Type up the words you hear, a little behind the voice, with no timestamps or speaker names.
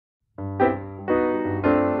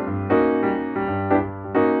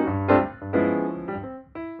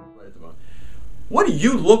What do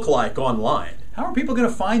you look like online? How are people going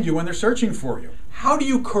to find you when they're searching for you? How do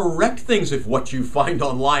you correct things if what you find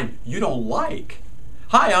online you don't like?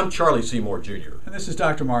 Hi, I'm Charlie Seymour Jr. And this is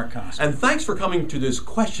Dr. Marc Kossmann. And thanks for coming to this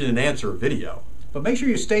question and answer video. But make sure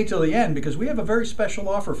you stay till the end because we have a very special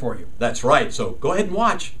offer for you. That's right, so go ahead and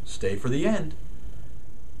watch. Stay for the end.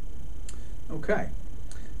 Okay.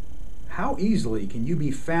 How easily can you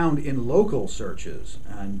be found in local searches?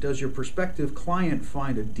 And does your prospective client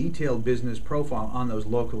find a detailed business profile on those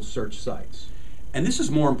local search sites? And this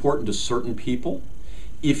is more important to certain people.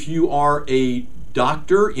 If you are a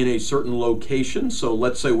doctor in a certain location, so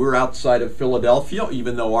let's say we're outside of Philadelphia,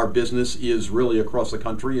 even though our business is really across the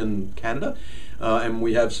country in Canada, and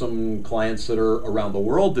we have some clients that are around the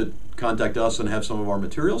world that contact us and have some of our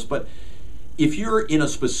materials, but if you're in a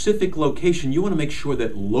specific location, you want to make sure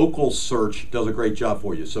that local search does a great job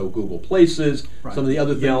for you. So Google Places, right. Some of the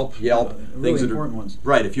other things, Yelp, really things important ones.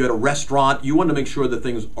 Right. If you had a restaurant, you want to make sure that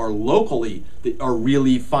things are locally that are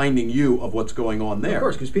really finding you of what's going on there. Of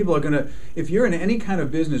course, because people are going to, if you're in any kind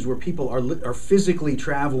of business where people are physically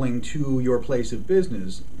traveling to your place of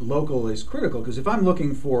business, local is critical. Because if I'm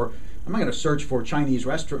looking for, I'm not going to search for Chinese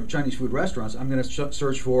food restaurants. I'm going to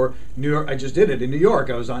search for New York. I just did it in New York.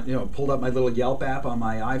 I was on, pulled up my little Yelp app on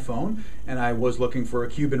my iPhone, and I was looking for a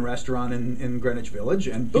Cuban restaurant in Greenwich Village,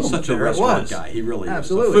 and boom, he's such a there restaurant it was. Guy. He really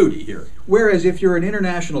Absolutely. is a foodie here. Whereas if you're an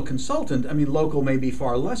international consultant, I mean, local may be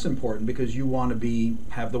far less important because you want to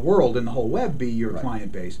have the world and the whole web be your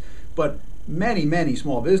client base. But many, many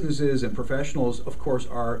small businesses and professionals, of course,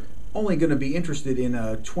 are only going to be interested in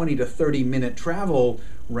a 20 to 30 minute travel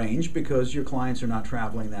range because your clients are not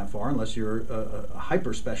traveling that far unless you're a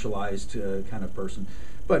hyper specialized kind of person.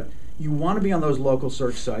 But you want to be on those local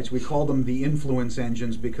search sites. We call them the influence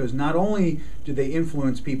engines because not only do they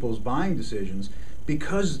influence people's buying decisions,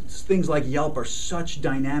 because things like Yelp are such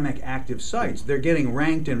dynamic, active sites, they're getting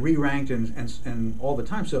ranked and re-ranked and all the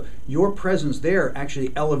time. So your presence there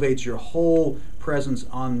actually elevates your whole presence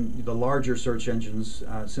on the larger search engines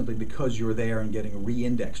simply because you're there and getting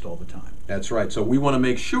re-indexed all the time. That's right. So we want to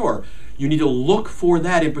make sure you need to look for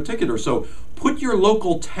that in particular. So put your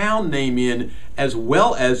local town name in as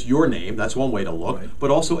well as your name. That's one way to look, right. But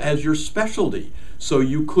also as your specialty. So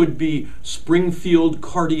you could be Springfield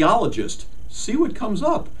cardiologist. See what comes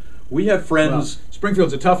up. We have friends. Well,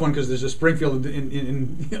 Springfield's a tough one because there's a Springfield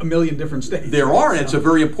in a million different states. There are, and it's a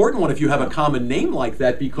very important one if you have a common name like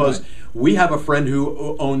that because we have a friend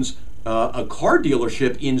who owns a car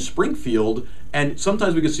dealership in Springfield, and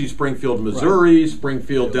sometimes we can see Springfield, Missouri,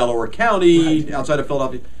 Springfield, Delaware County, outside of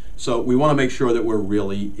Philadelphia. So we want to make sure that we're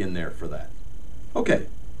really in there for that. Okay,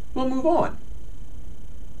 we'll move on.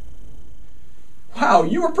 Wow,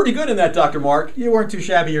 you were pretty good in that, Dr. Marc. You weren't too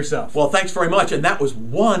shabby yourself. Well, thanks very much. And that was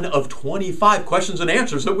one of 25 questions and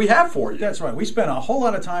answers that we have for you. That's right. We spent a whole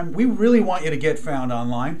lot of time. We really want you to get found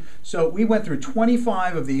online. So we went through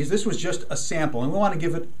 25 of these. This was just a sample, and we want to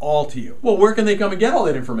give it all to you. Well, where can they come and get all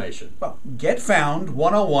that information? Well,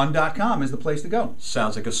 getfound101.com is the place to go.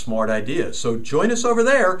 Sounds like a smart idea. So join us over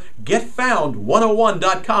there,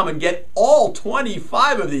 getfound101.com, and get all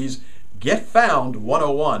 25 of these,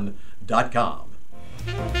 getfound101.com.